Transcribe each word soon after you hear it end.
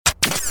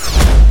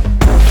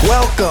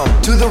Welcome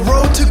to the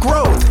road to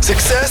growth,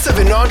 success of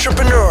an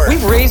entrepreneur.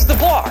 We've raised the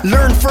bar.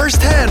 Learn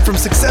firsthand from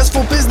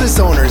successful business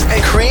owners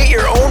and create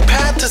your own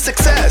path to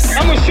success.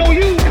 I'm gonna show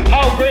you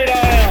how great I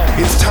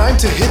am. It's time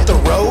to hit the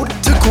road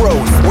to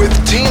growth with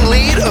team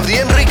lead of the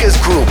Enriquez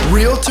Group,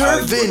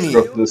 Realtor Vinny.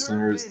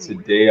 Listeners,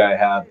 today I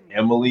have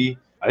Emily.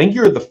 I think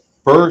you're the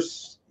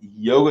first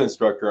yoga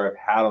instructor I've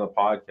had on the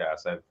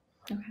podcast. I've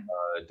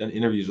done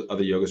interviews with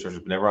other yoga instructors,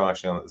 but never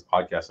actually on this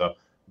podcast. So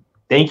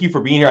thank you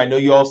for being here. I know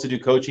you also do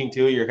coaching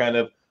too. You're kind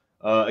of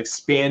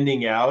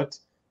expanding out.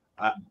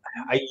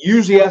 I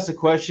usually ask the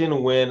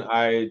question when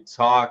I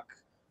talk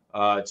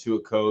to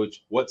a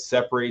coach, what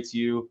separates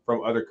you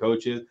from other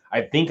coaches?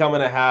 I think I'm going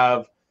to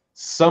have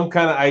some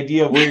kind of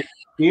idea of where you're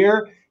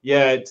here,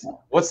 yet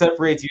what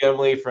separates you,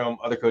 Emily, from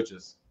other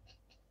coaches?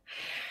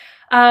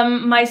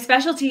 My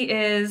specialty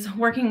is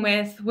working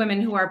with women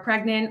who are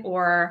pregnant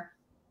or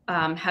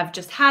have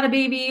just had a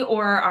baby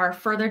or are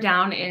further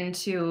down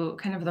into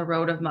kind of the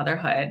road of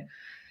motherhood.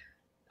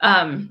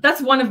 That's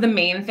one of the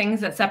main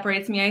things that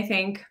separates me, I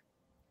think.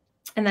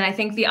 And then I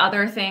think the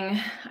other thing,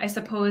 I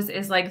suppose,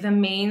 is like the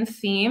main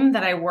theme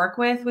that I work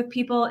with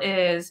people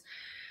is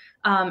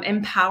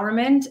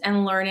empowerment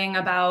and learning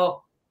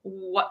about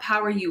what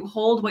power you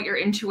hold, what your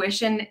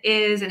intuition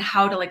is, and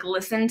how to like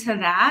listen to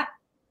that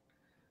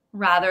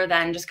rather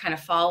than just kind of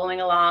following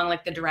along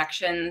like the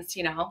directions,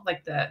 you know,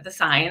 like the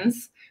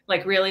signs,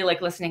 like really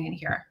like listening in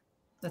here.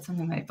 That's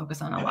something that I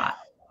focus on a lot.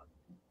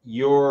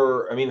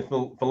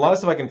 From a lot of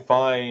stuff I can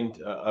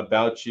find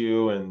about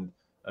you, and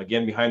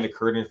again, behind the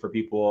curtain for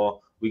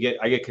people,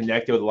 I get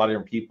connected with a lot of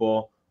different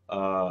people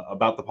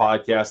about the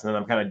podcast, and then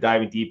I'm kind of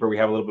diving deeper. We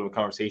have a little bit of a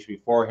conversation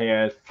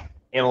beforehand,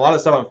 and a lot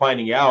of stuff I'm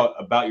finding out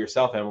about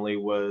yourself, Emily,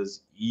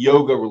 was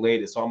yoga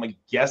related. So I'm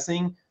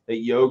guessing that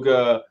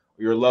yoga,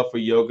 your love for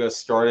yoga,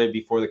 started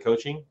before the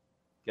coaching.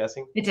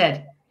 Guessing it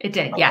did.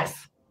 Okay.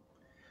 Yes.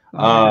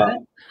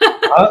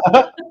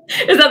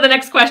 Is that the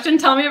next question?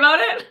 Tell me about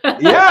it.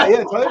 yeah,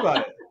 tell me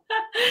about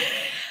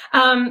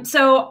it.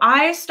 So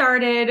I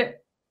started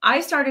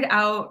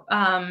out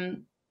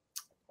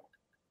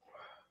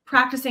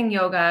practicing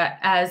yoga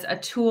as a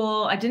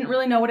tool. I didn't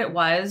really know what it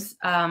was.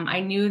 I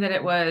knew that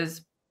it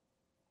was,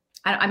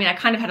 I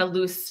kind of had a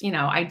loose,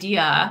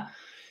 idea.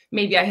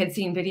 Maybe I had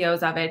seen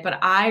videos of it, but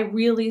I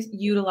really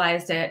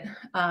utilized it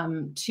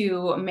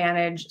to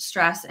manage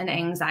stress and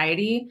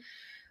anxiety.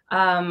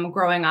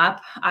 Growing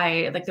up,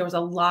 there was a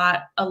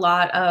lot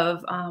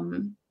of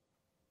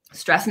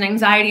stress and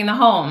anxiety in the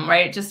home,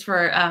 right? Just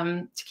for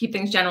to keep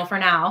things general for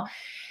now.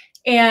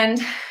 And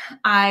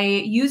I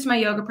used my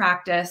yoga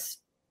practice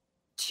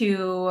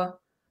to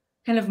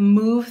kind of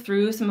move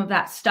through some of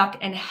that stuck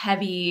and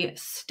heavy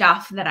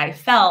stuff that I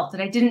felt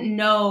that I didn't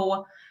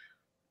know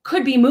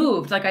could be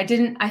moved.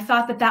 I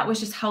thought that was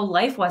just how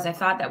life was. I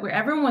thought that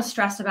everyone was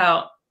stressed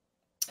about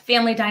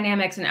family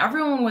dynamics and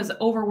everyone was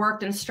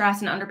overworked and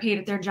stressed and underpaid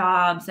at their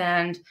jobs.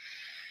 And,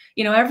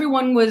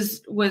 everyone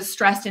was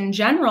stressed in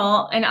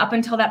general. And up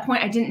until that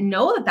point, I didn't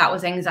know that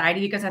was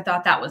anxiety because I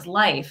thought that was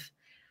life.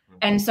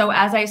 And so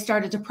as I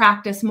started to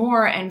practice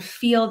more and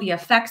feel the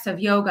effects of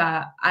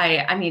yoga,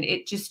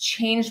 it just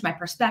changed my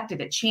perspective.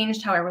 It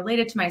changed how I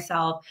related to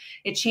myself.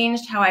 It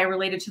changed how I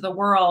related to the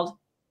world.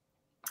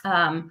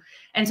 And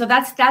so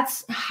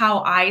that's how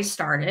I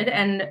started.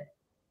 And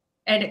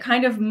it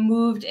kind of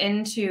moved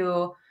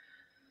into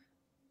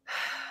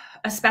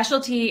a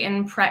specialty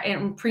in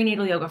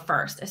prenatal yoga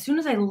first. As soon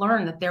as I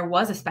learned that there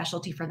was a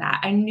specialty for that,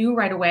 I knew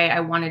right away I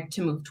wanted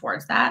to move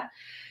towards that.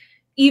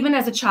 Even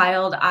as a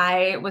child,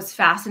 I was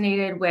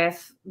fascinated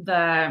with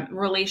the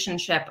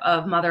relationship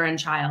of mother and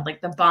child,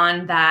 like the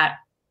bond that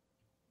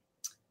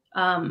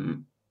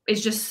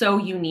is just so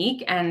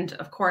unique. And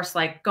of course,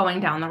 like going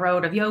down the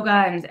road of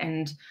yoga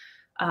and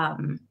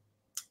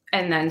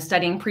then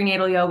studying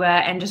prenatal yoga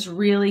and just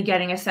really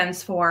getting a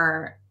sense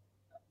for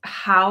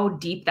how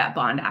deep that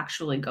bond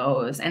actually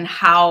goes and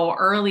how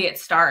early it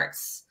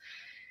starts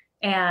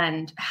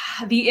and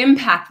the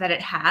impact that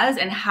it has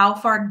and how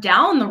far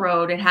down the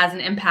road it has an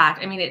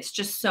impact. It's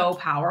just so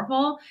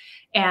powerful.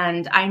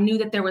 And I knew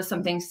that there was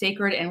something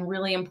sacred and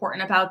really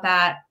important about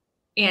that,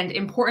 and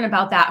important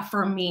about that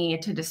for me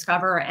to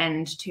discover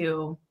and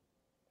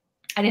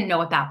I didn't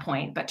know at that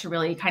point, but to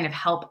really kind of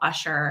help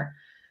usher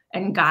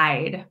and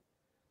guide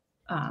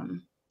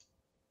down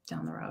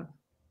the road.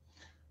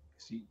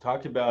 So you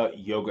talked about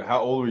yoga.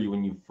 How old were you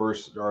when you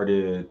first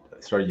started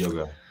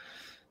yoga?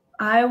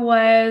 I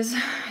was,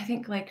 I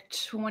think like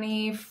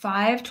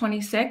 25,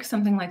 26,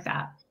 something like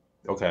that.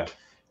 Okay.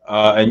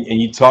 And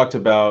you talked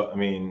about,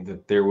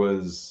 that there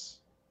was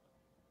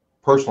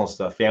personal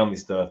stuff, family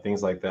stuff,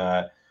 things like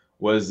that.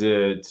 Was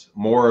it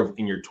more of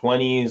in your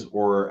 20s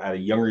or at a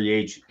younger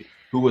age?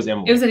 Who was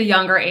Emily? It was at a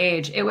younger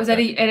age. It was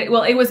it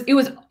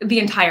was the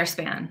entire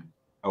span.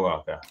 Oh,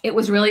 wow. Okay. It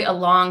was really a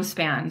long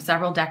span,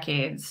 several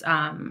decades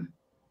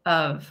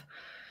of,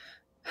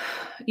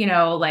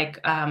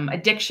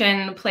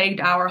 addiction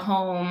plagued our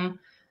home.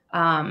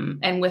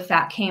 And with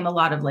that came a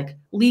lot of like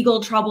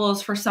legal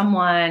troubles for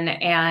someone,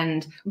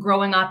 and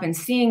growing up and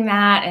seeing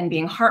that and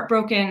being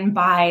heartbroken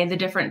by the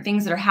different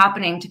things that are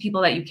happening to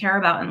people that you care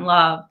about and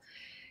love,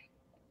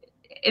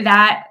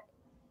 that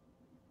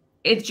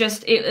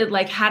it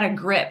like had a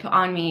grip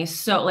on me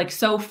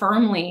so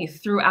firmly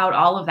throughout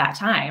all of that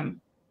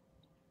time.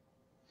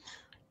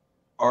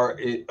 I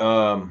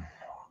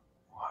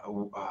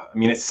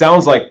mean, it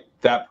sounds like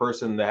that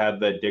person that had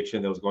the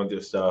addiction that was going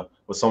through stuff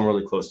was someone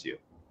really close to you.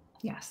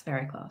 Yes,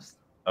 very close.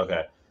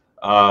 Okay.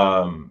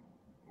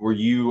 Were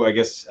you, I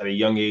guess, at a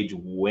young age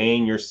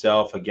weighing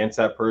yourself against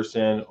that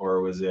person,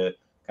 or was it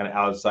kind of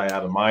outside,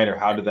 out of mind, or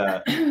how did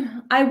that?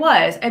 I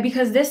was,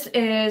 because this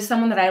is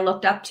someone that I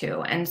looked up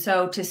to. And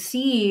so to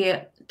see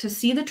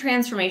the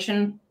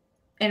transformation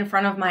in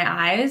front of my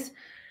eyes,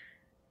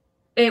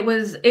 it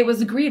was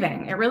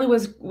grieving. It really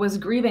was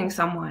grieving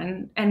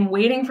someone and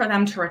waiting for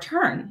them to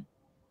return.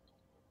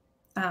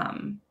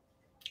 And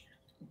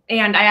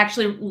I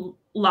actually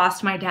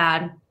lost my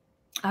dad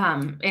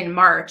in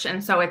March.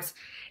 And so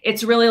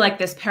it's really like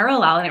this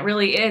parallel, and it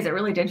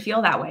really did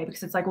feel that way,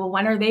 because it's like, well,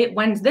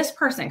 when's this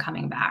person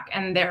coming back?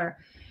 And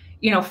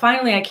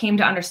finally I came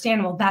to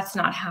understand, well, that's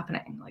not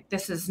happening. Like,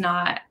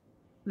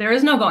 there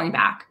is no going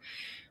back,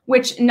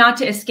 which, not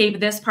to escape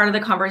this part of the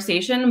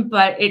conversation,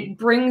 but it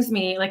brings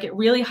me, like, it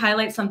really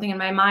highlights something in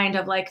my mind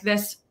of like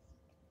this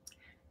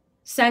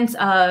sense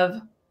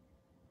of,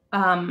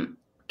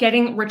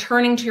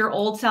 returning to your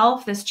old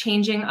self, this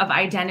changing of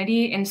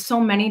identity in so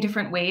many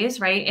different ways,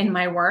 right? In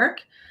my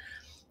work.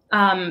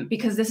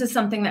 Because this is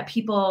something that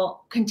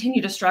people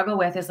continue to struggle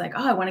with, is like,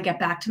 oh, I want to get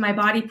back to my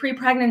body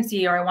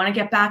pre-pregnancy, or I want to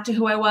get back to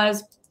who I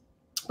was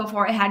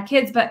before I had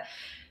kids. But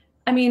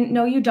I mean,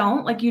 no, you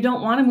don't. Like, you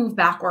don't want to move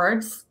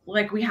backwards.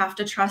 Like, we have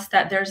to trust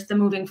that there's the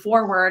moving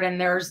forward, and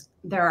there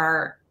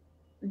are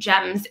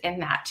gems in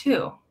that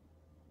too.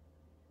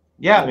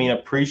 Yeah. I mean,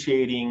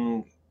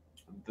 appreciating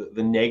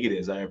the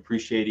negatives, I'm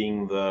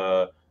appreciating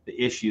the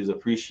issues,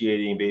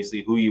 appreciating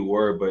basically who you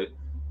were, but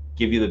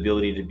give you the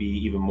ability to be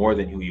even more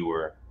than who you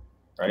were.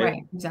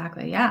 Right.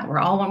 Exactly. Yeah. We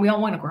all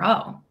want to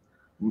grow.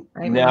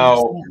 Right.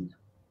 Now,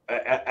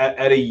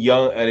 at a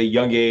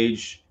young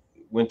age,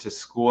 went to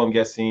school, I'm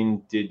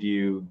guessing. Did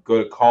you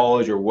go to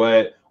college, or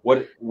what?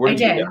 Where did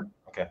you go?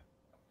 Okay.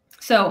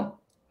 So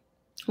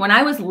when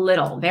I was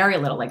little, very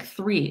little, like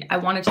 3, I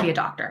wanted to be a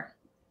doctor.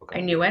 Okay.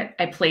 I knew it.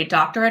 I played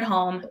doctor at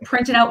home,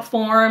 printed out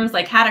forms,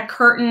 like had a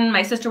curtain.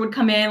 My sister would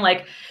come in,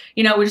 like,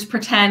 we just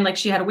pretend like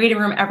she had a waiting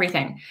room,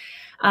 everything.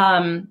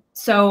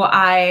 So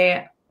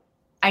I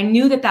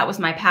knew that was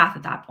my path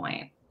at that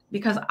point,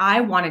 because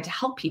I wanted to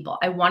help people.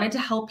 I wanted to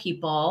help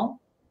people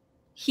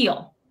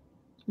heal,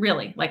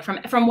 really, like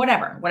from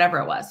whatever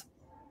it was.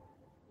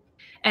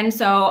 And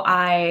so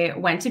I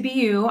went to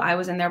BU. I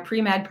was in their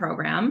pre-med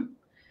program,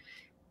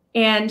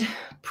 and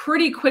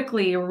pretty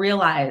quickly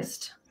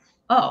realized,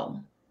 oh,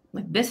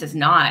 like, this is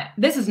not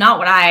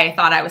what I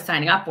thought I was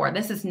signing up for.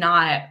 This is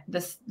not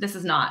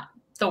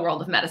the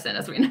world of medicine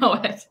as we know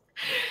it.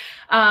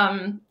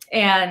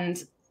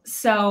 And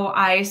so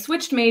I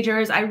switched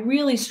majors. I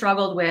really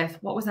struggled with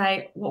what was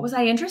I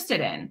interested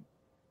in.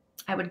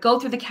 I would go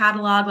through the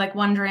catalog, like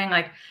wondering,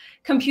 like,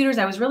 computers.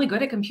 I was really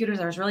good at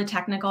computers. I was really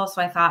technical.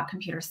 So I thought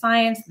computer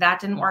science. That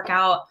didn't work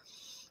out.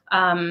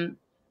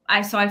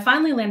 I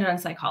finally landed on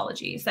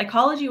psychology.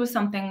 Psychology was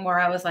something where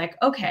I was like,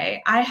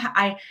 okay,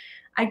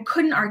 I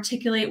couldn't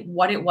articulate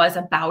what it was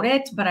about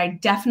it, but I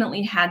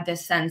definitely had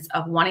this sense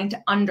of wanting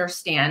to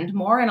understand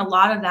more. And a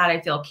lot of that, I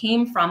feel,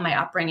 came from my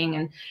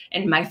upbringing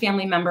and my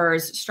family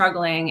members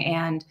struggling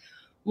and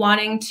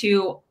wanting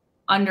to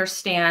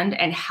understand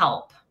and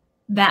help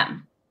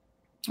them.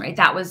 Right.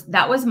 That was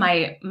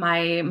my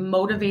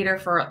motivator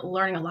for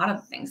learning a lot of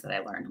the things that I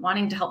learned,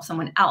 wanting to help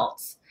someone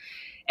else.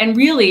 And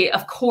really,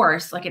 of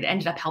course, like, it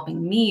ended up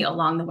helping me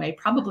along the way,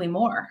 probably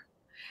more.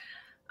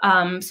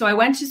 So I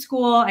went to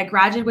school. I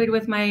graduated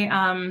with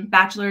my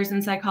bachelor's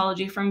in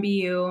psychology from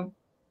BU.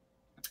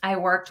 I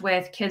worked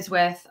with kids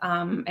with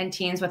and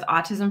teens with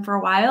autism for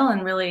a while,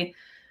 and really,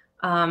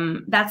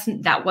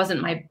 that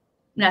wasn't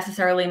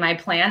necessarily my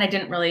plan. I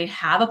didn't really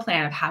have a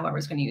plan of how I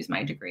was going to use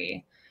my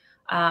degree,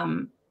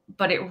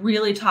 but it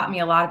really taught me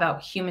a lot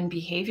about human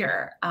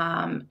behavior.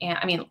 And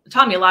I mean, it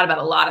taught me a lot about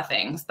a lot of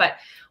things, but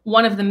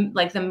one of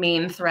the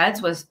main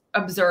threads was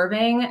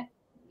observing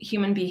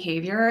human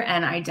behavior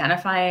and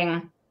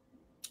identifying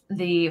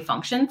the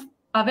function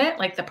of it,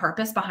 like the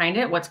purpose behind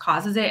it, what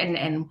causes it,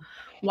 and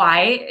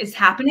why it's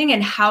happening,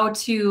 and how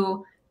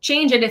to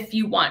change it if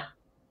you want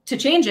to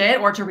change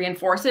it, or to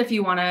reinforce it if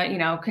you want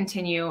to,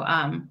 continue,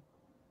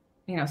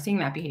 seeing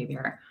that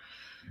behavior.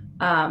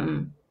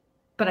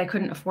 But I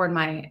couldn't afford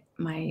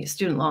my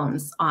student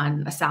loans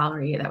on a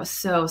salary that was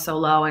so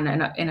low, and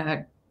in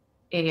a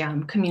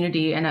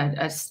community, in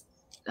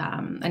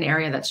an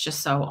area that's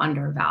just so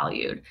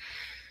undervalued.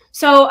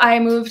 So I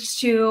moved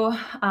to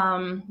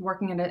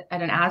working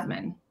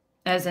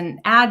as an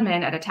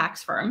admin at a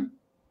tax firm,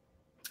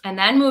 and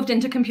then moved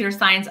into computer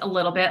science a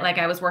little bit. Like,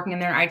 I was working in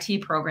their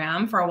IT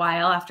program for a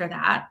while after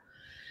that.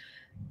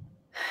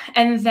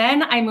 And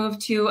then I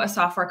moved to a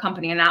software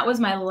company, and that was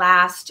my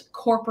last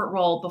corporate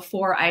role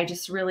before I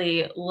just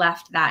really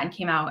left that and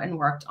came out and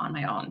worked on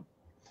my own.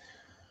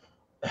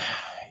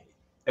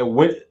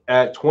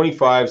 At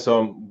 25,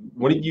 so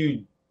when did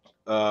you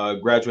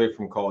graduate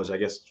from college? I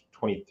guess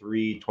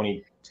 23,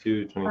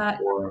 22,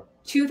 24?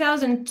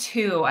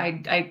 2002,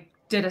 I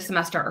did a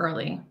semester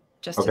early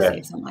just to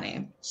save some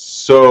money.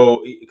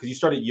 So, because you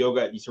started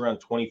yoga at around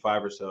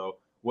 25 or so,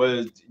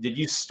 did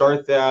you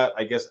start that,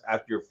 I guess,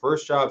 after your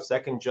first job,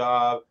 second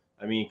job?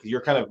 I mean, because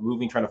you're kind of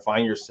moving, trying to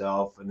find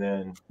yourself, and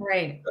then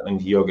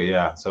into yoga,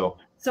 yeah. So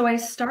I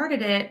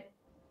started it.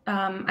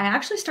 I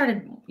actually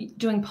started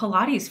doing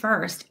Pilates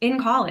first in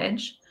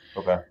college.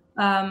 Okay.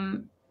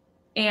 And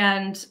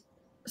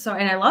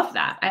I loved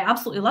that. I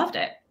absolutely loved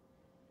it.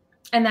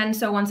 And then,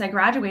 so once I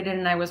graduated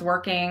and I was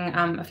working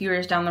a few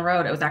years down the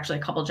road, it was actually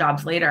a couple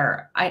jobs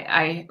later,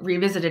 I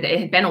revisited it. It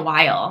had been a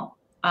while.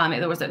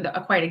 There was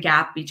quite a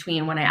gap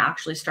between when I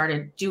actually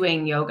started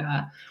doing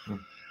yoga.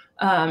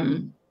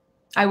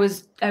 I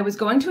was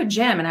going to a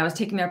gym and I was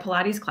taking their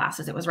Pilates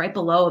classes. It was right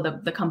below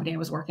the company I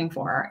was working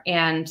for.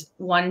 And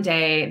one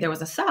day there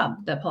was a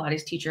sub. The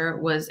Pilates teacher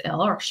was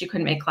ill, or she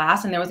couldn't make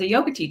class. And there was a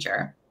yoga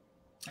teacher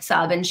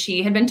sub, and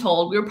she had been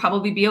told we would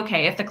probably be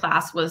okay if the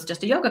class was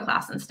just a yoga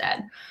class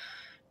instead.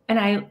 And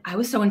I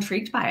was so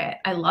intrigued by it.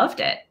 I loved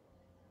it.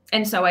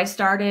 And so I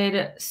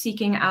started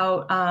seeking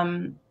out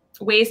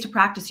ways to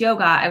practice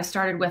yoga. I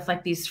started with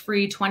like these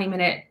free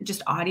 20-minute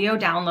just audio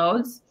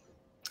downloads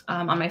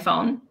on my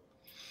phone,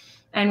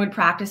 and would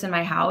practice in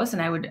my house.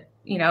 And I would,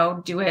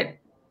 do it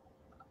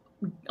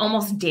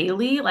almost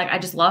daily. Like, I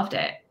just loved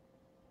it.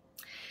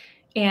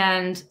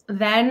 And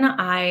then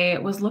I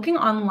was looking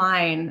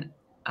online.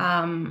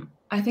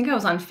 I think I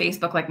was on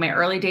Facebook, like my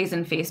early days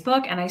in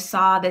Facebook. And I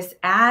saw this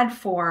ad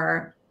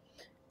for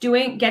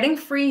getting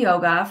free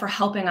yoga for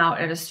helping out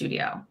at a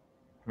studio.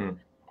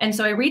 And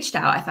so I reached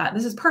out. I thought,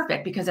 this is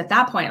perfect, because at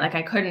that point, like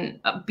I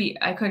couldn't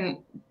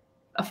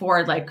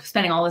afford like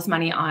spending all this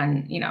money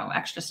on,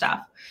 extra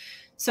stuff.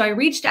 So I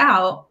reached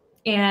out,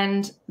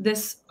 and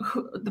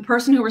the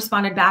person who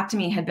responded back to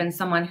me had been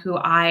someone who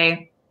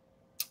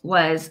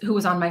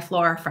was on my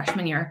floor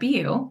freshman year at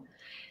BU.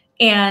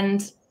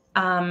 And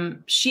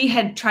she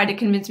had tried to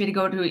convince me to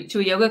go to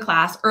a yoga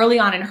class early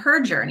on in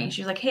her journey.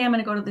 She was like, hey, I'm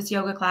going to go to this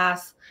yoga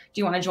class. Do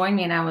you want to join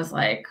me? And I was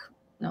like,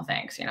 no,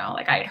 thanks.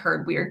 Like I had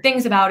heard weird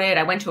things about it.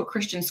 I went to a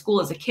Christian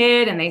school as a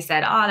kid, and they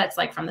said, that's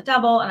like from the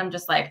devil. And I'm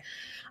just like,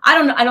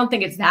 I don't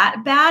think it's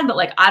that bad, but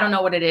like, I don't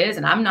know what it is.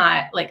 And I'm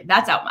not like,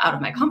 that's out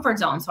of my comfort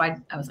zone. So I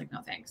was like, no,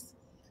 thanks.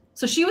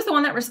 So she was the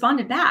one that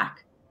responded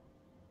back.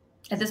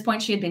 At this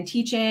point, she had been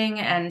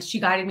teaching, and she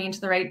guided me into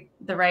the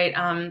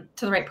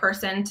right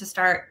person to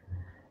start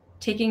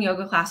taking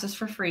yoga classes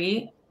for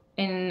free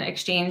in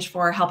exchange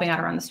for helping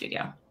out around the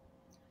studio.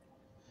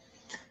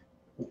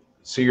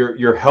 So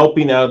you're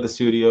helping out of the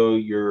studio,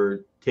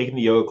 you're taking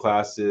the yoga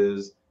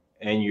classes,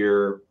 and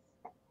you're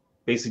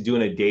basically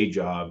doing a day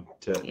job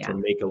to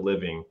make a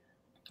living.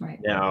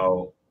 Right.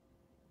 Now,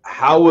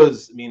 how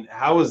was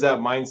that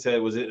mindset?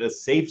 Was it a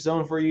safe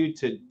zone for you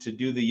to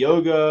do the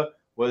yoga?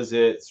 Was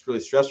it really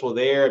stressful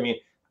there? I mean,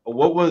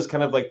 what was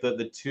kind of like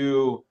the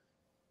two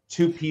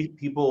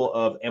people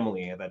of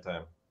Emily at that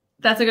time?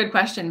 That's a good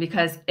question,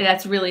 because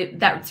that's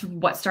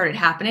what started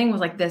happening,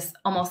 was like this,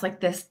 almost like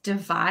this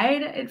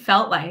divide. It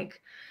felt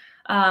like,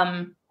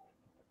 I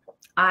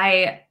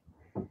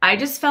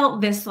just felt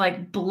this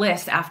like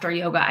bliss after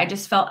yoga. I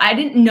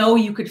didn't know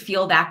you could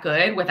feel that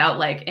good without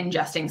like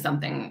ingesting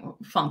something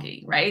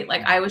funky, right?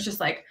 Like I was just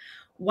like,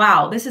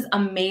 wow, this is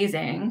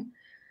amazing.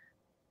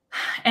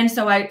 And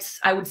so I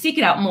would seek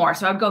it out more.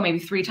 So I would go maybe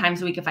 3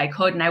 times a week if I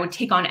could, and I would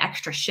take on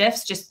extra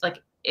shifts, just like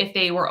if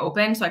they were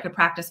open, so I could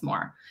practice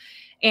more.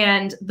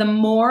 And the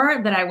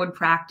more that I would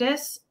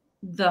practice,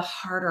 the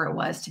harder it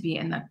was to be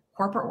in the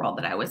corporate world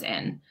that I was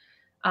in.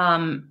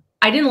 I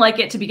didn't like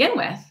it to begin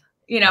with.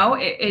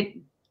 It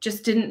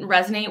just didn't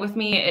resonate with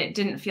me. It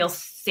didn't feel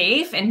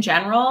safe in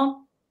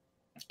general.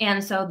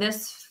 And so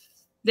this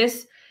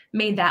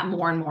made that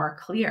more and more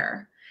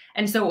clear.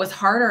 And so it was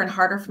harder and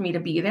harder for me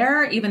to be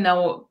there, even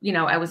though,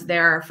 I was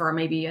there for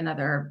maybe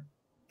another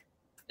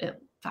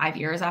 5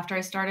 years after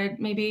I started,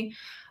 maybe.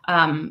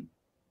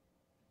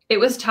 It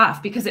was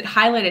tough because it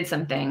highlighted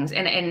some things,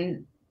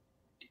 and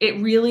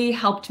it really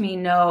helped me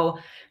know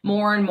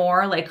more and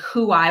more like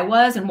who I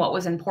was and what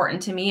was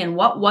important to me and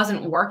what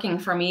wasn't working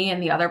for me in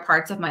the other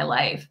parts of my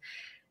life.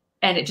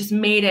 And it just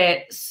made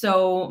it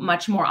so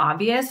much more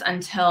obvious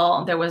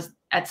until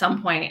at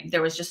some point,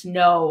 there was just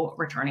no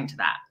returning to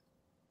that.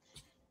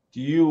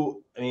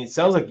 It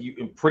sounds like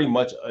you pretty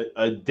much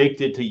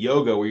addicted to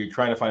yoga, where you're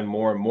trying to find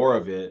more and more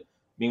of it. I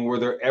mean, were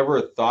there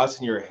ever thoughts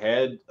in your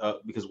head,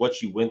 because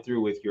what you went through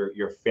with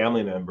your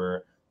family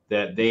member,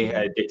 that they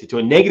had addicted to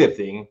a negative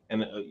thing.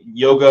 And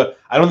yoga,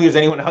 I don't think there's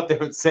anyone out there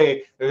who would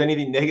say there's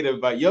anything negative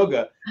about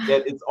yoga,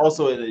 that it's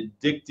also an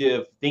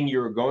addictive thing you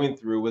were going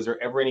through. Was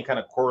there ever any kind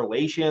of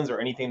correlations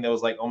or anything that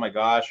was like, oh my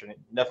gosh, or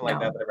nothing like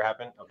that ever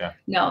happened? Okay.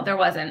 No, there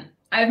wasn't.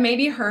 I've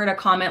maybe heard a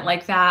comment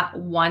like that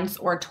once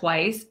or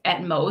twice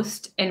at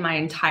most in my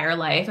entire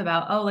life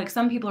about, oh, like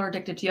some people are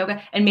addicted to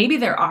yoga. And maybe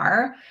there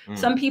are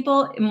some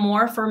people.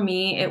 More for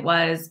me, it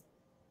was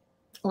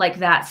like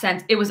that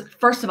sense. It was,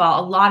 first of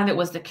all, a lot of it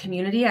was the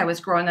community. I was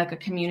growing like a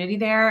community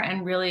there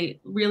and really,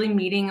 really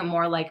meeting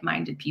more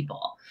like-minded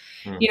people.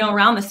 You know,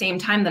 around the same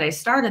time that I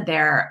started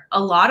there,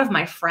 a lot of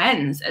my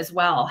friends as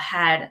well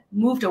had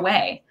moved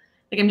away.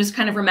 Like, I'm just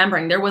kind of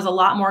remembering there was a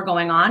lot more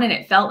going on and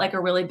it felt like a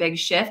really big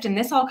shift. And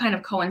this all kind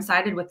of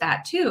coincided with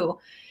that too.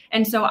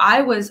 And so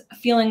I was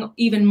feeling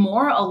even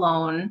more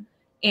alone,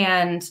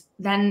 and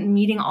then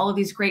meeting all of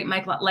these great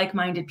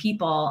like-minded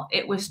people.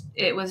 It was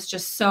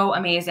just so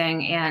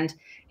amazing. And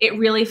it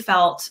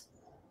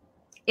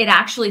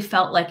actually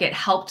felt like it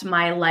helped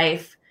my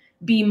life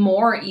be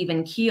more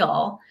even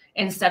keel,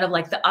 instead of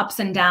like the ups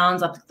and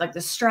downs of like the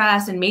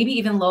stress and maybe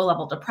even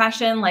low-level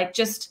depression, like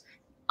just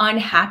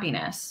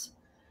unhappiness.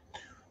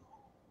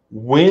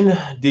 When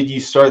did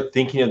you start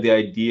thinking of the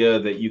idea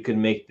that you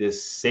can make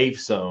this safe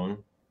zone,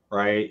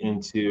 right,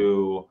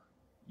 into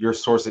your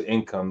source of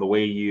income, the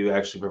way you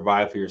actually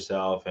provide for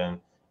yourself and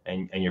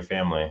your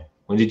family?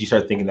 When did you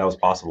start thinking that was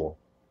possible?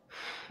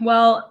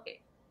 Well,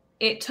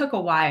 it took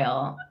a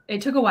while.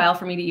 It took a while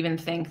for me to even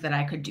think that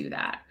I could do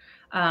that.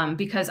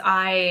 Because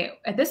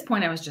at this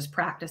point I was just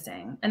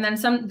practicing. And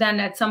then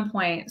at some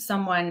point,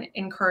 someone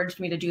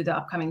encouraged me to do the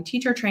upcoming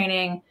teacher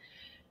training.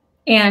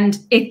 And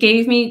it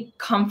gave me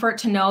comfort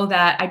to know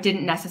that I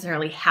didn't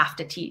necessarily have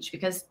to teach,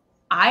 because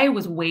I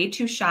was way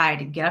too shy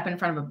to get up in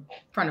front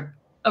of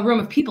a room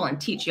of people and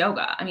teach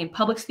yoga. I mean,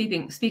 public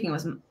speaking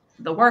was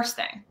the worst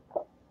thing.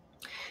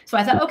 So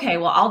I thought, okay,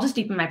 well, I'll just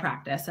deepen my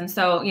practice. And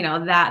so, you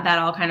know, that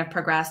all kind of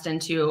progressed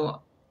into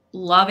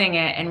loving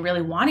it and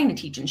really wanting to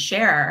teach and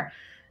share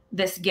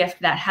this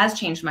gift that has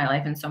changed my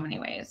life in so many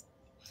ways.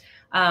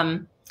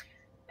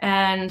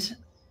 And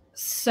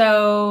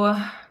so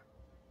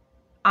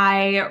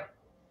I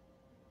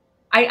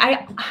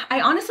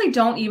honestly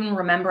don't even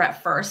remember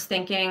at first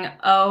thinking,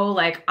 oh,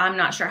 like, I'm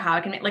not sure how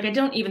I can like, I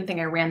don't even think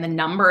I ran the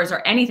numbers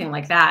or anything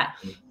like that.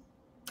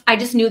 I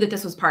just knew that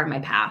this was part of my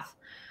path.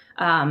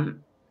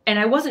 And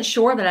I wasn't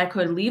sure that I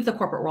could leave the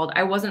corporate world.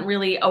 I wasn't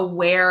really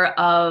aware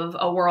of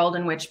a world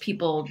in which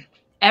people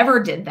ever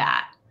did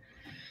that.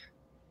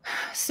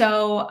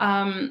 So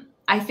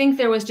I think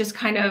there was just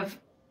kind of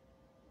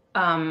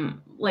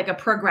like a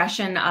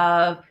progression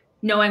of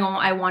knowing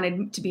I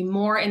wanted to be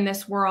more in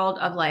this world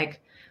of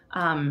like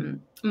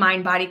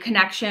mind-body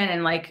connection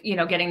and like, you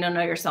know, getting to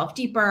know yourself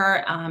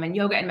deeper and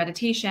yoga and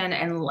meditation.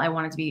 And I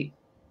wanted to be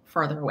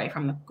further away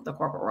from the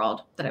corporate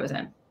world that I was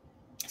in.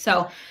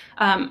 So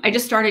I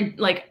just started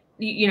like,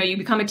 you know, you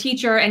become a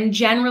teacher and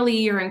generally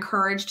you're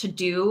encouraged to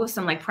do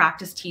some like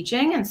practice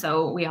teaching. And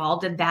so we all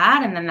did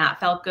that. And then that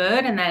felt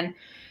good. And then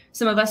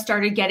some of us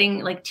started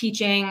getting like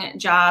teaching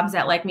jobs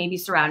at like maybe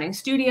surrounding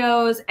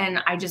studios.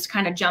 And I just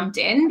kind of jumped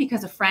in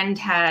because a friend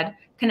had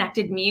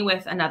connected me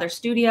with another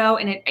studio.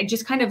 And it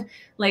just kind of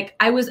like,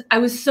 I was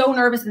so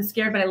nervous and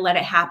scared, but I let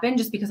it happen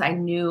just because I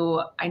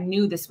knew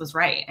this was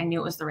right. I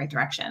knew it was the right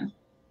direction.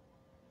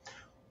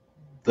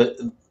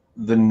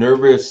 The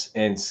nervous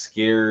and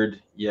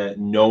scared, yet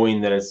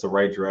knowing that it's the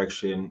right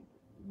direction.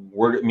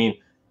 I mean,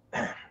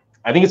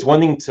 I think it's one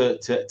thing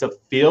to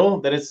feel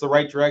that it's the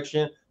right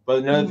direction, but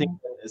another thing,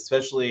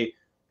 especially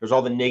there's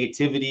all the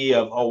negativity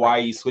of, oh, why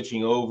are you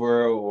switching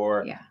over?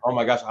 Or, oh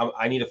my gosh,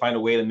 I need to find a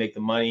way to make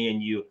the money.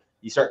 And you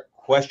start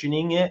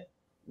questioning it.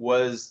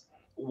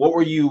 What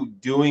were you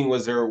doing?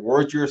 Was there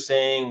words you were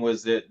saying?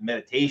 Was it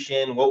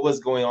meditation? What was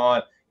going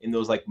on in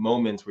those like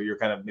moments where you're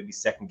kind of maybe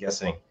second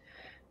guessing?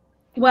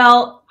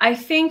 Well, I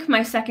think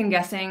my second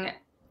guessing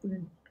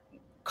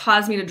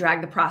caused me to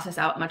drag the process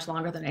out much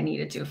longer than I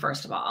needed to,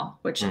 first of all,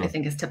 which I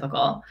think is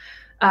typical.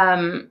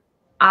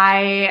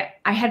 I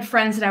had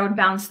friends that I would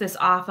bounce this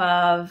off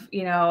of,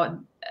 you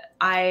know,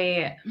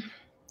 I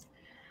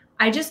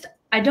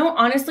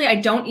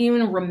don't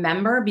even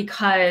remember,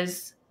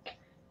 because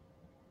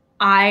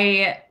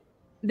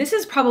this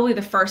is probably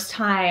the first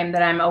time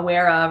that I'm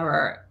aware of,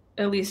 or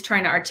at least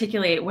trying to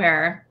articulate,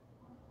 where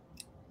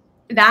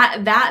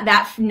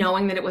that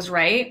knowing that it was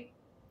right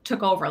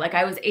took over. Like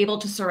I was able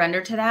to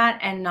surrender to that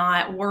and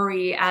not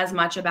worry as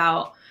much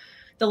about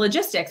the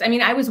logistics. I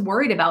mean, I was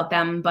worried about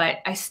them, but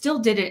I still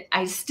did it.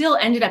 I still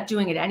ended up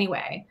doing it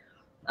anyway.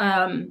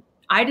 I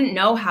didn't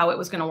know how it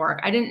was going to work.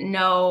 I didn't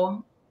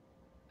know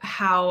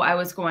how I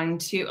was going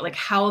to, like,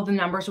 how the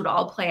numbers would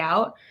all play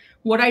out.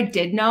 What I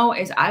did know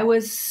is I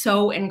was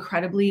so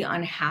incredibly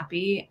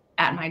unhappy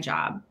at my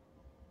job.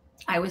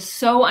 I was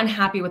so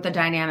unhappy with the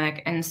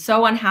dynamic and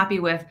so unhappy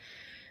with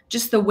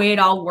just the way it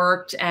all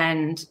worked,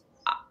 and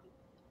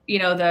you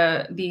know,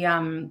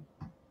 the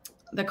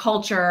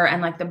culture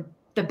and like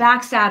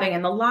backstabbing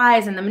and the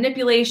lies and the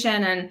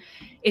manipulation. And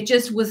it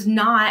just was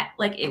not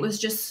like, it was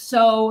just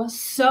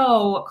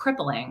so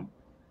crippling.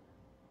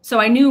 So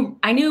I knew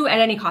at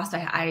any cost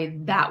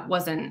that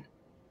wasn't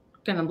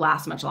going to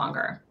last much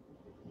longer.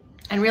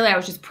 And really I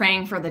was just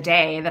praying for the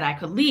day that I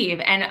could leave.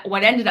 And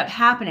what ended up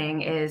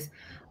happening is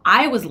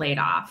I was laid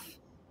off,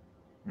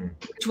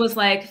 which was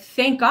like,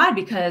 thank God,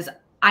 because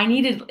I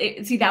needed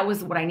it. See, that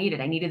was what I needed.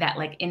 I needed that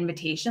like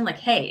invitation, like,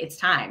 hey, it's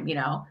time, you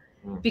know,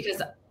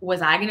 because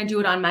was I going to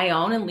do it on my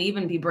own and leave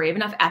and be brave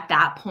enough at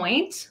that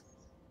point?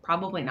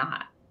 Probably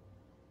not.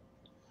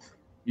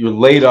 You're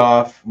laid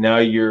off. Now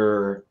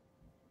you're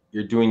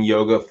doing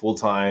yoga full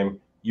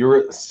time.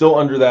 You're still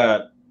under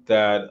that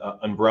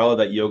umbrella,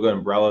 that yoga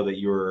umbrella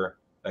that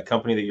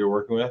company that you're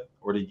working with,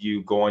 or did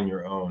you go on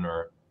your own,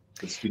 or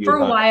the studio? For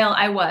a while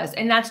I was,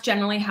 and that's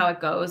generally how it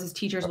goes, is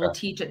teachers will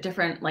teach at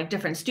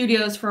different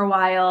studios for a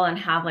while and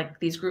have like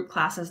these group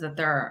classes that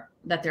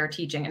they're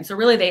teaching. And so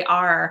really they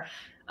are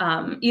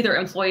either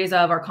employees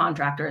of or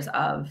contractors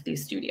of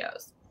these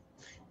studios.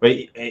 But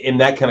in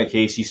that kind of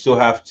case, you still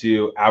have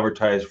to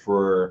advertise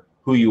for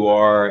who you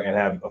are and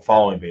have a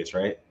following base,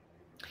 right?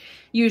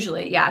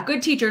 Usually, yeah.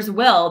 Good teachers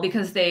will,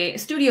 because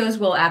studios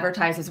will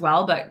advertise as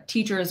well, but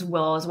teachers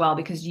will as well,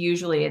 because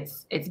usually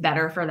it's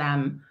better for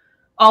them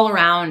all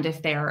around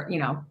if they're, you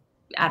know,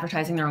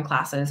 advertising their own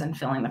classes and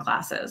filling the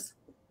classes.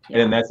 Yeah.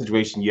 And in that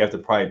situation, you have to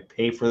probably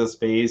pay for the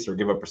space or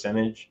give a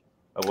percentage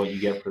of what you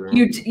get for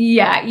you're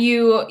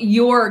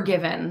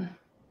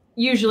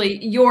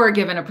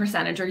given a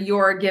percentage, or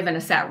you're given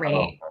a set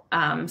rate.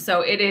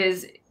 So it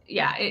is,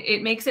 yeah,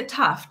 it makes it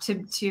tough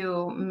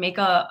to make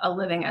a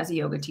living as a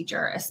yoga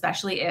teacher,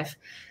 especially if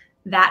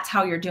that's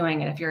how you're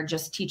doing it. If you're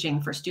just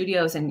teaching for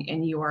studios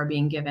and you are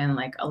being given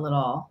like a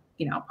little,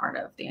 you know, part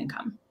of the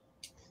income.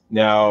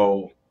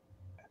 Now,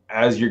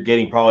 as you're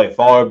getting probably a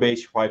follower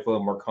base, you're probably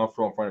feeling more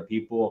comfortable in front of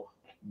people.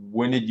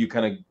 When did you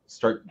kind of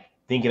start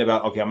thinking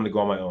about, okay, I'm going to go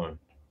on my own?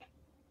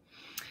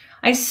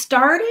 I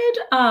started,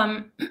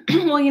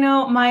 well, you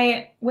know,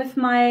 my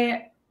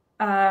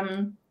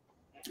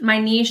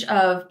niche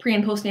of pre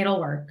and postnatal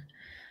work,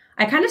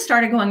 I kind of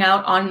started going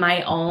out on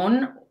my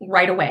own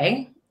right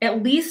away,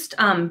 at least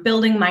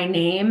building my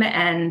name,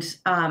 and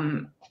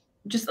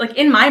just like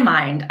in my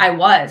mind, I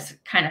was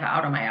kind of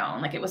out on my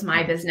own. Like it was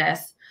my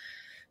business.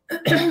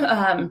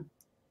 But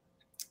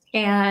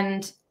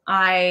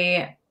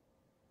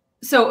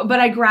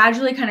I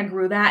gradually kind of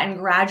grew that and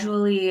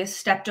gradually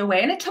stepped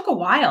away. And it took a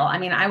while. I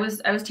mean, I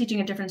was teaching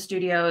at different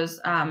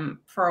studios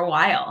for a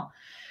while.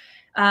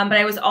 But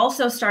I was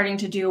also starting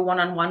to do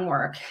one-on-one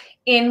work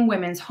in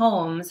women's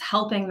homes,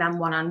 helping them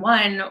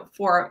one-on-one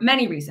for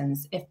many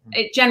reasons.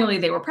 Generally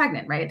they were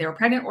pregnant, right? They were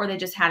pregnant or they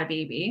just had a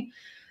baby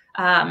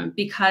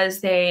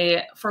because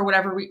they, for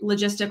whatever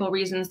logistical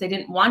reasons, they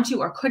didn't want to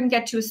or couldn't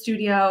get to a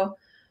studio,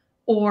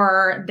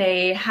 or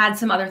they had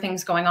some other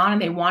things going on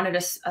and they wanted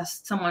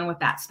someone with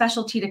that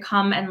specialty to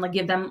come and like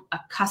give them a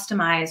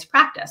customized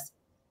practice.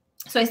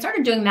 So I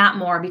started doing that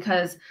more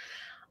because,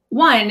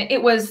 one,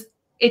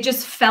 it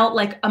just felt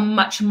like a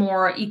much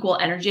more equal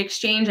energy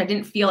exchange. I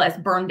didn't feel as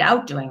burned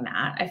out doing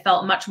that. I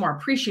felt much more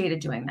appreciated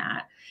doing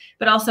that.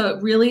 But also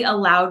it really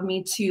allowed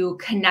me to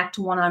connect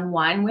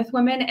one-on-one with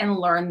women and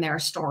learn their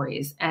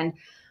stories. And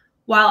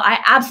while I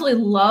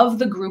absolutely love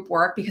the group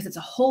work because it's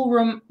a whole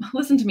room,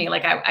 listen to me,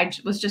 like I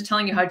was just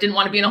telling you how I didn't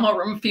want to be in a whole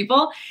room of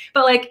people,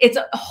 but like it's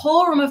a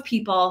whole room of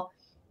people.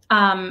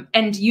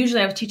 And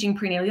usually I was teaching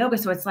prenatal yoga,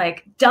 so it's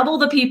like double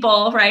the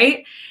people,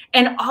 right?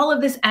 And all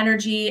of this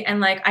energy, and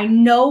like I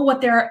know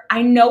what they're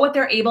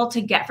able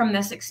to get from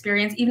this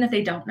experience, even if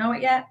they don't know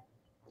it yet.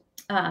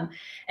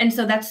 And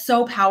so that's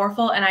so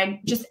powerful, and I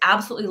just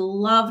absolutely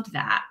loved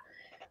that.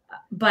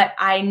 But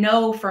I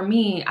know for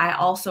me, I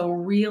also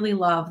really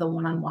love the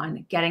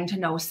one-on-one, getting to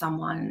know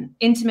someone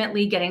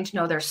intimately, getting to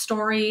know their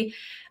story,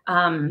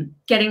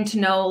 getting to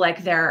know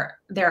like their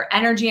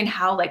energy and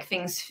how like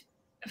things,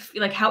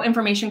 like how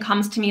information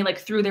comes to me like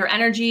through their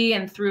energy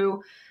and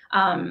through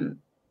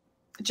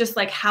just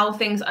like how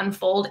things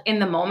unfold in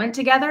the moment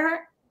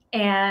together.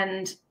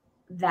 And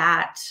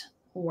that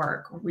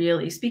work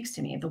really speaks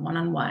to me, the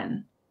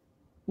one-on-one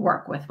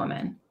work with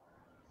women.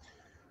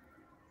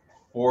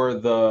 For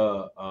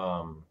the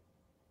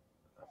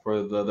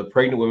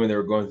pregnant women that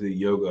are going through the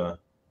yoga,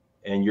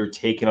 and you're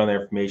taking on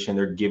their information,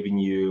 they're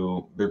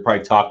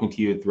probably talking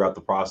to you throughout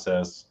the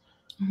process.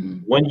 Mm-hmm.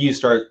 When do you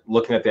start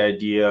looking at the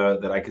idea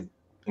that I could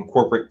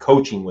incorporate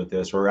coaching with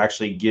this, or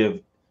actually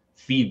give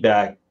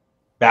feedback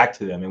back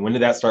to them? And when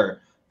did that start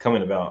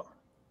coming about?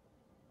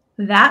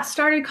 That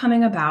started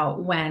coming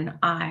about when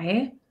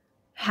I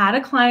had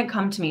a client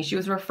come to me. She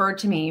was referred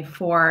to me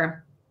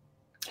for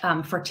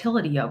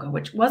fertility yoga,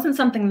 which wasn't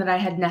something that I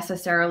had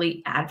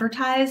necessarily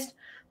advertised,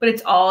 but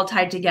it's all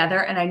tied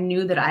together. And I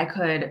knew that I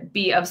could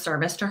be of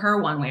service to her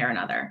one way or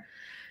another.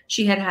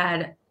 She had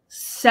had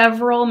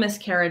several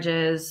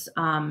miscarriages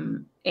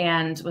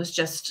and was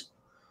just,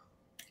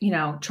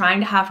 trying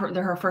to have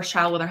her first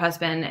child with her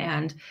husband.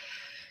 And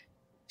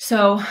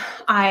so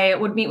I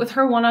would meet with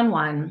her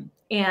one-on-one,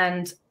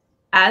 and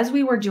as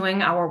we were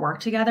doing our work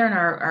together in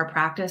our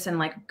practice, and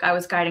like I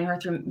was guiding her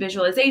through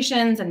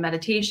visualizations and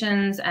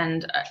meditations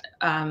and,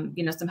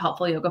 some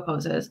helpful yoga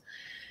poses,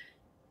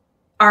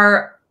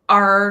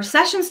 our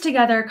sessions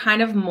together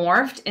kind of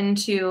morphed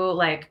into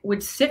like,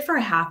 would sit for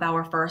a half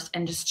hour first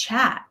and just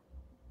chat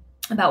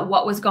about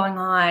what was going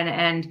on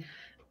and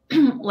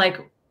like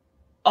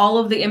all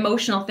of the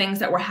emotional things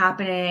that were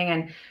happening.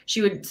 And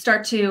she would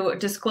start to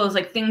disclose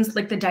like things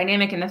like the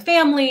dynamic in the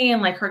family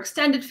and like her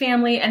extended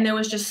family. And there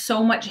was just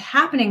so much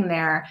happening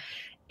there.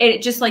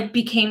 It just like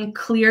became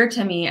clear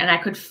to me, and I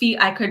could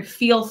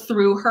feel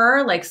through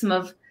her, like some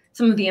of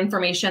the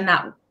information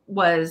that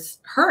was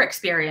her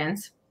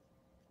experience.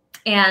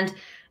 And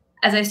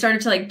as I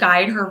started to like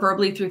guide her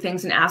verbally through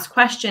things and ask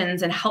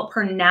questions and help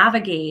her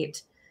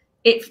navigate,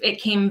 it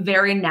came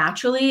very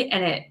naturally,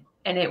 and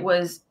it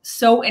was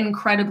so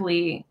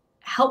incredibly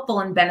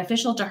helpful and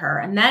beneficial to her.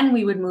 And then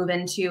we would move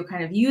into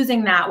kind of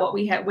using that,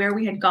 where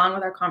we had gone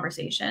with our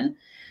conversation.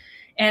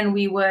 And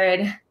we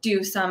would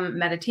do some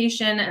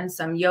meditation and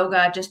some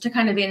yoga just to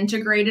kind of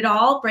integrate it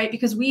all, right?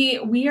 Because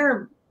we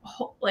are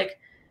like,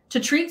 to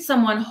treat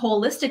someone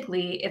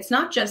holistically, it's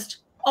not just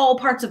all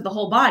parts of the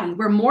whole body.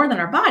 We're more than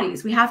our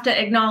bodies. We have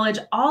to acknowledge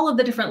all of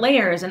the different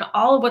layers and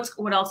all of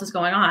what else is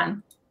going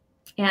on.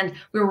 And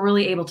we were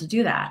really able to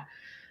do that.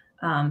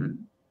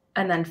 And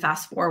then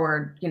fast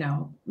forward,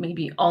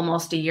 maybe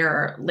almost a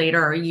year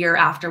later, or a year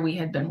after we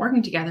had been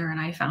working together, and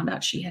I found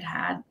out she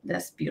had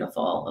this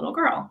beautiful little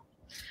girl.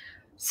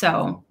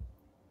 So,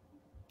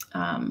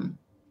 and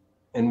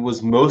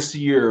was most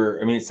of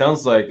it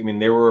sounds like,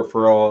 they were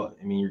referral,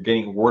 you're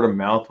getting word of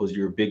mouth was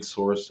your big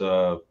source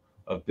of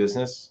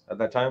business at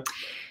that time?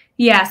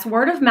 Yes,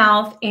 word of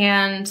mouth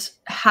and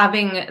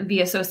having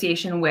the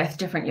association with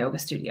different yoga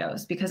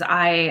studios, because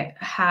I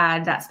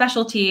had that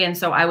specialty. And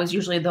so I was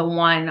usually the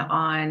one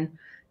on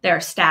their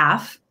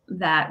staff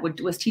that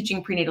was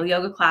teaching prenatal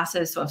yoga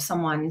classes. So if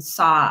someone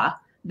saw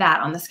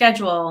that on the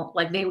schedule,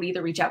 like they would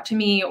either reach out to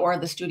me or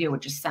the studio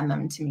would just send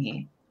them to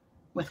me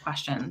with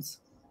questions.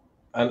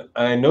 And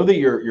I know that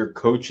your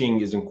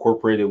coaching is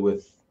incorporated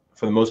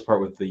for the most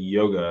part, with the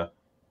yoga.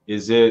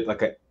 Is it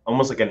like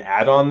almost like an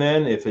add-on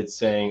then, if it's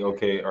saying,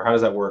 okay, or how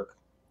does that work?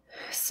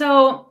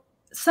 So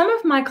some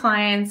of my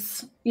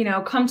clients,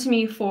 come to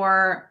me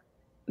for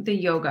the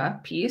yoga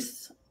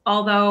piece.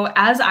 Although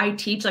as I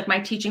teach, like my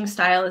teaching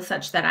style is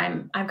such that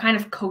I'm kind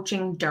of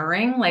coaching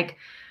during, like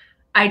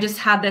I just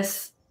have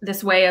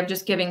this way of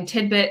just giving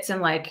tidbits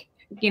and like,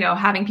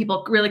 having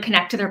people really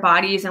connect to their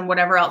bodies and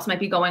whatever else might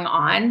be going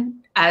on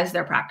as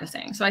they're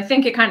practicing. So I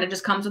think it kind of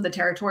just comes with the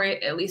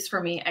territory, at least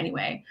for me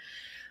anyway.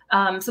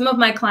 Some of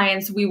my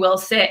clients, we will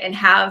sit and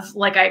have,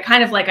 like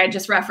I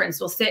just referenced,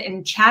 we'll sit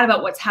and chat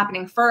about what's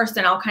happening first,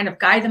 and I'll kind of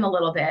guide them a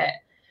little bit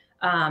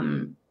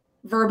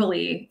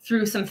verbally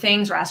through some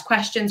things, or ask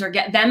questions, or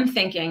get them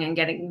thinking and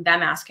getting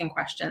them asking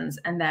questions.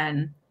 And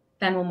then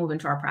we'll move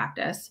into our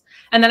practice.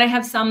 And then I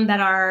have some that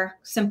are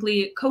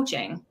simply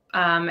coaching.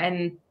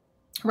 And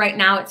right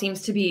now it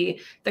seems to be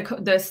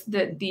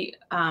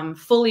the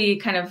fully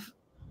kind of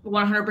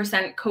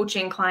 100%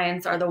 coaching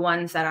clients are the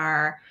ones that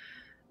are,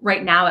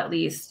 right now at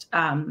least,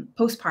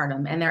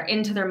 postpartum, and they're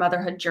into their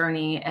motherhood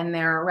journey, and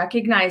they're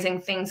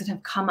recognizing things that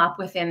have come up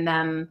within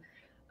them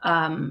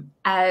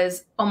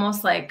as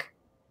almost like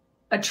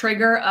a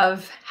trigger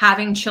of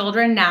having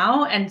children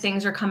now, and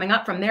things are coming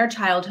up from their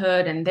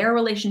childhood and their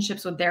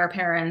relationships with their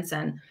parents,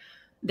 and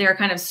they're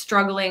kind of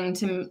struggling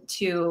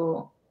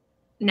to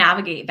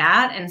navigate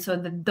that. And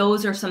so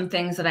those are some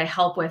things that I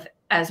help with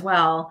as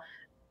well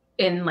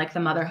in like the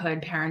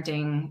motherhood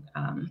parenting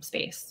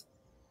space.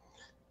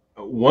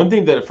 One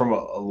thing that from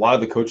a lot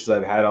of the coaches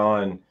I've had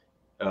on,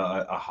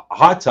 a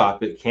hot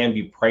topic can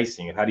be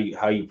pricing, and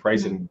how you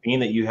price it. And being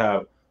that you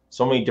have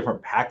so many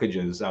different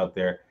packages out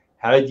there,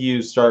 how did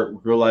you start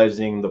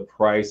realizing the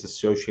price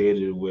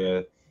associated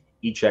with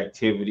each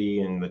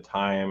activity and the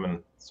time and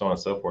so on and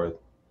so forth?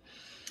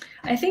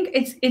 I think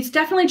it's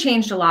definitely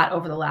changed a lot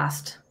over the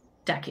last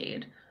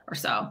decade or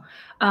so.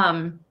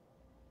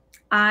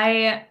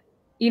 I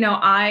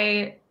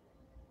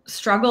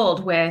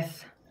struggled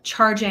with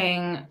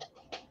charging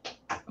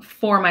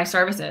for my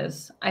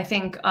services. I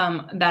think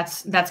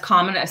that's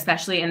common,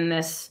 especially in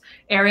this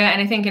area,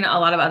 and I think in a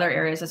lot of other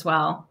areas as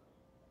well.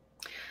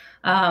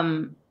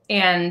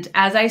 And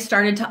as I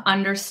started to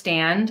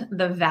understand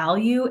the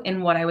value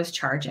in what I was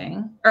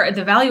charging, or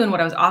the value in what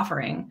I was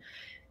offering,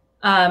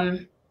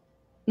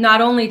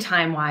 not only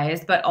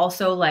time-wise, but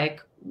also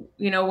like,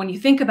 when you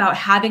think about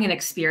having an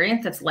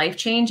experience that's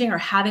life-changing, or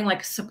having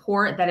like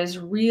support that is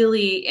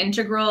really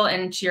integral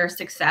into your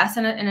success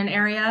in an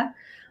area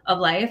of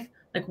life,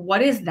 like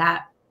what is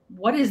that?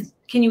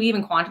 Can you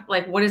even quantify,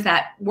 like, what is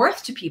that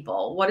worth to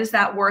people? What is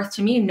that worth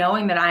to me,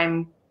 knowing that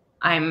I'm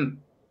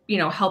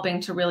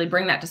helping to really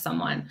bring that to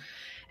someone?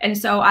 And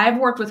so I've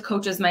worked with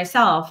coaches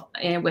myself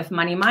with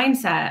money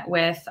mindset,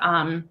 with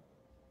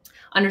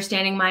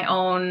understanding my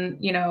own,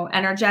 you know,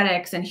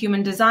 energetics and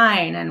human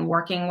design, and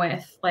working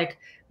with like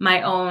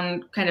my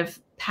own kind of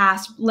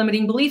past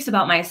limiting beliefs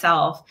about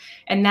myself.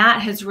 And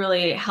that has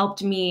really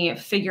helped me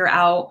figure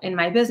out in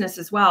my business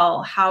as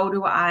well, how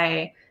do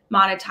I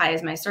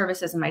monetize my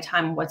services and my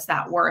time? What's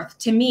that worth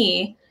to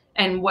me?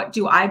 And what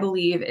do I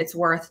believe it's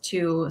worth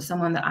to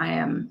someone that I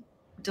am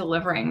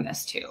delivering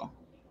this to?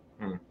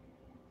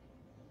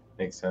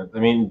 Makes sense. I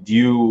mean,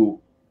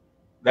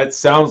 that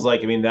sounds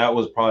like, I mean, that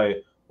was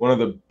probably one of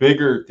the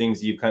bigger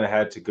things you've kind of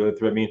had to go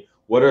through. I mean,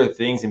 what are the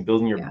things in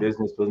building your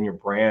business, building your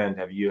brand,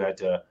 have you had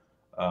to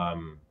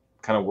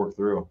kind of work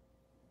through?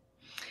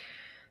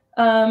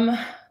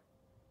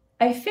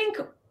 I think,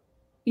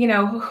 you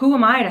know, who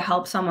am I to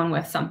help someone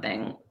with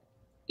something?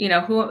 You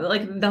know, who,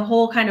 like the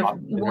whole kind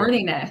of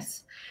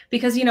worthiness,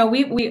 because, you know,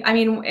 I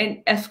mean,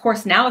 and of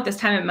course now at this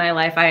time in my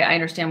life, I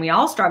understand we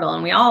all struggle,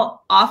 and we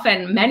all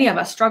often, many of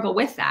us struggle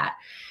with that.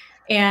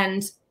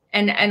 And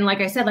like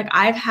I said, like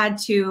I've had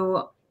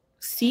to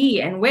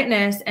see and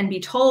witness and be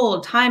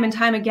told time and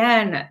time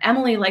again,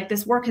 Emily, like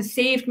this work has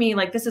saved me.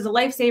 Like this is a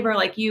lifesaver.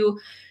 Like you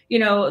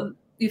know,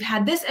 you've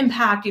had this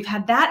impact, you've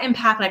had that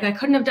impact. Like I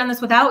couldn't have done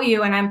this without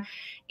you.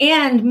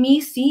 And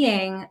me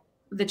seeing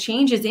the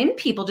changes in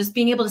people, just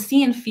being able to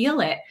see and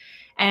feel it.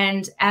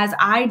 And as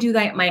I do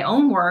that, my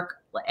own work,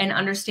 and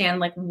understand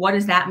like, what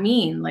does that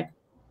mean? Like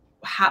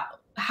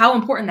how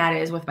important that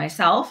is with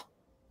myself,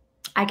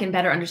 I can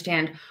better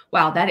understand,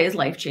 wow, that is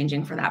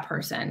life-changing for that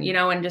person, you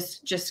know, and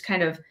just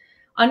kind of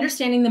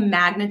understanding the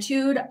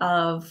magnitude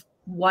of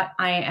what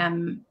I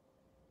am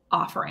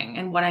offering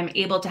and what I'm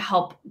able to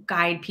help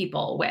guide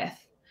people with.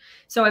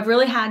 So I've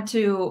really had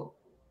to,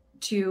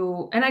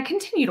 and I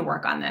continue to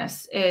work on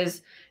this,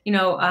 is, you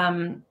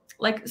know,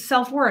 like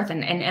self-worth,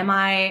 and am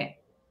I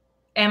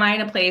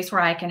in a place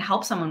where I can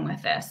help someone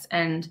with this?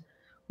 And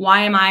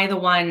why am I the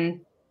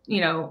one,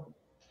 you know,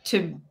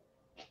 to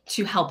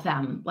help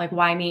them? Like,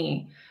 why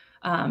me?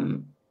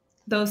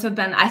 Those have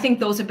been, I think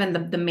those have been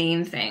the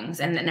main things,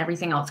 and then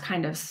everything else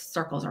kind of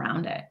circles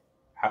around it.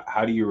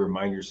 How do you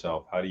remind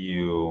yourself? How do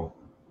you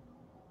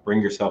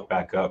bring yourself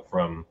back up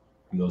from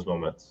those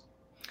moments?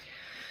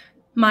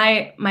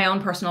 My own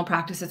personal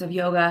practices of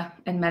yoga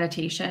and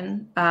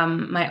meditation,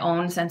 my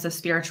own sense of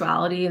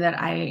spirituality that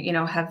I, you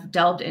know, have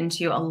delved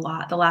into a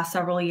lot the last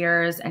several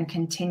years and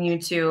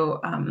continue to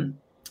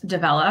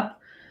develop.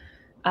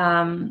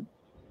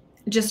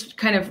 Just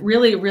kind of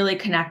really, really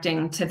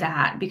connecting to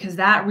that, because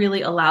that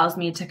really allows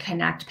me to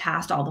connect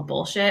past all the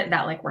bullshit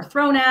that like we're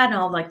thrown at, and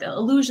all like the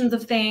illusions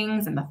of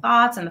things and the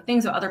thoughts and the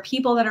things of other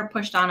people that are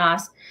pushed on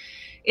us.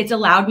 It's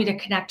allowed me to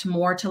connect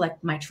more to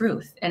like my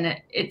truth.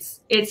 And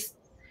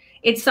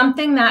it's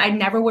something that I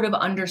never would have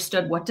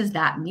understood. What does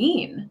that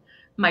mean?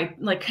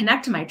 Like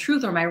connect to my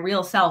truth or my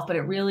real self. But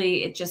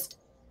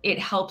it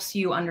helps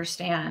you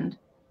understand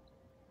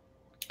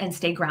and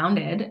stay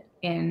grounded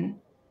in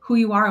who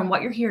you are and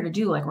what you're here to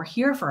do. Like we're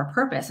here for a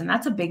purpose, and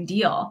that's a big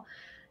deal.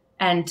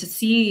 And to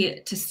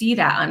see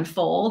that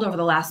unfold over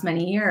the last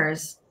many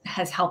years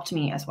has helped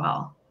me as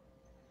well.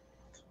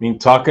 I mean,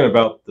 talking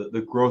about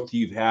the growth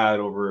you've had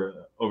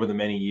over the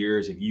many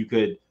years, if you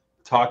could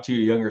talk to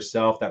your younger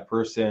self, that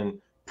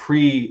person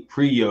pre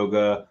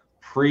yoga,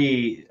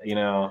 you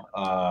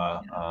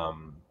know,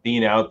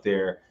 being out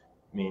there,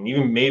 I mean,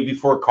 even maybe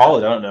before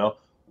college, I don't know,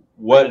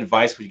 what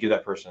advice would you give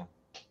that person?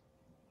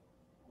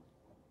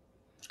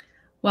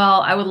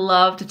 Well, I would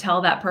love to tell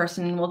that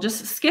person, well,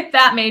 just skip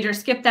that major,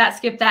 skip that,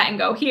 and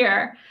go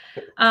here.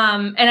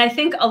 And I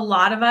think a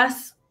lot of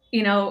us,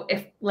 you know,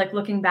 if like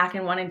looking back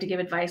and wanting to give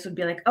advice would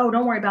be like, oh,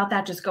 don't worry about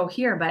that, just go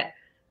here. But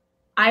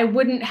I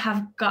wouldn't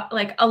have got,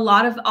 like, a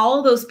lot of all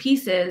of those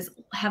pieces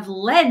have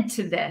led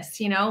to this,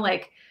 you know,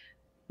 like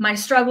my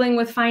struggling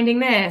with finding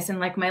this and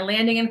like my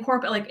landing in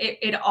corporate, like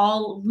it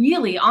all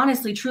really,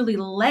 honestly, truly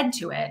led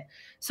to it.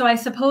 So I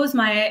suppose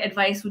my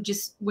advice would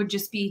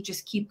just be,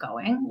 just keep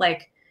going.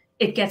 Like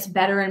it gets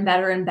better and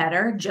better and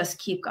better. Just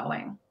keep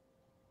going.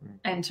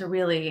 And to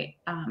really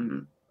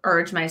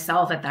urge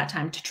myself at that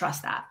time to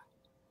trust that.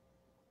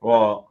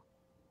 Well,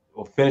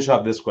 we'll finish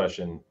off this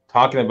question.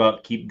 Talking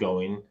about keep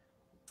going.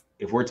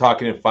 If we're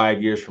talking in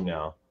 5 years from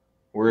now,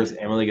 where's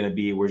Emily going to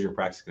be? Where's your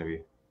practice going to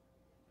be?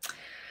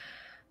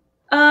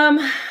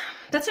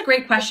 That's a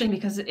great question,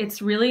 because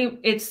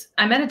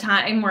I'm at a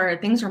time where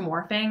things are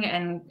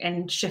morphing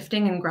and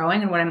shifting and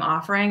growing, and what I'm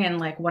offering and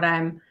like what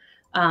I'm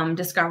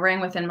discovering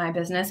within my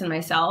business and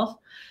myself.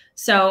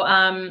 So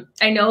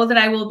I know that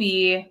I will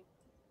be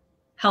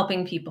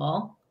helping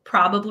people,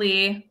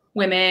 probably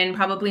women,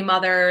 probably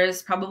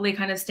mothers, probably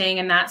kind of staying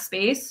in that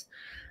space.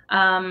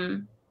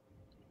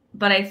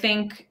 But I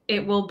think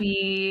it will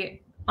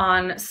be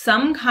on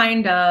some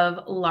kind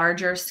of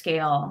larger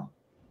scale.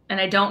 And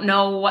I don't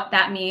know what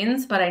that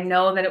means, but I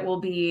know that it will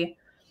be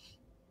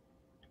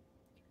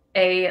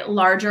a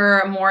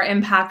larger, more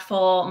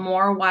impactful,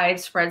 more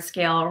widespread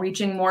scale,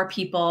 reaching more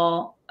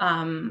people,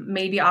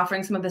 maybe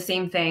offering some of the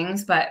same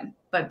things, but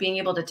being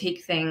able to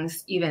take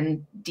things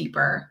even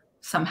deeper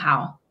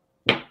somehow.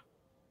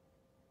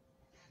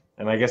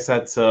 And I guess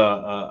that's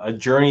a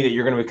journey that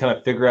you're going to kind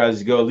of figure out as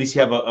you go. At least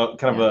you have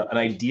an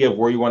idea of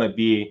where you want to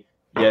be.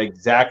 Yet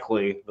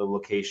exactly the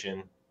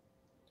location.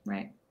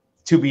 Right.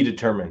 To be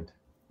determined.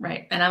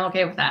 Right. And I'm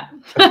okay with that.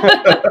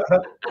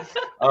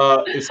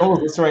 If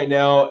someone's listening right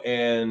now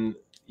and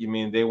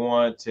they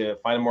want to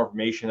find more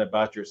information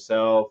about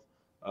yourself,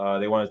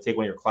 they want to take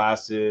one of your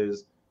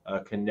classes,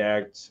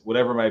 connect,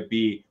 whatever it might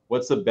be,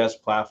 what's the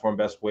best platform,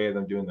 best way of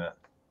them doing that?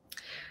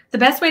 The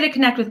best way to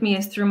connect with me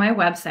is through my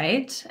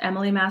website,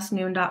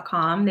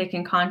 emilymasnoon.com. They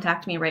can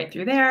contact me right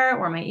through there,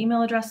 or my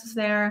email address is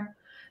there.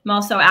 I'm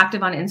also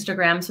active on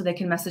Instagram, so they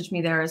can message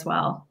me there as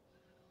well.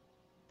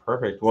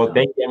 Perfect. Well,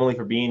 thank you, Emily,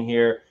 for being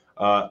here.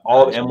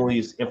 All of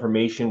Emily's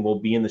information will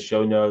be in the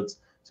show notes.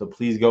 So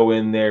please go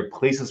in there.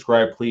 Please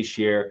subscribe. Please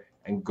share.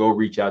 And go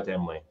reach out to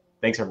Emily.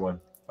 Thanks,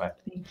 everyone. Bye.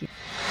 Thank you.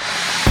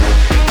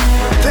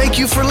 Thank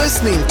you for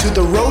listening to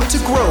The Road to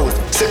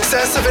Growth,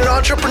 Success of an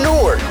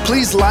Entrepreneur.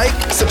 Please like,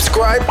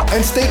 subscribe,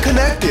 and stay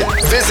connected.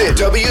 Visit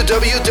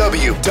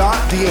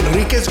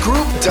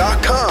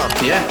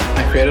www.theenriquezgroup.com. Yeah,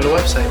 I created a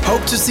website.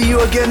 Hope to see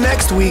you again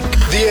next week.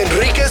 The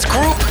Enriquez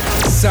Group,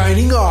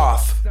 signing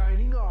off.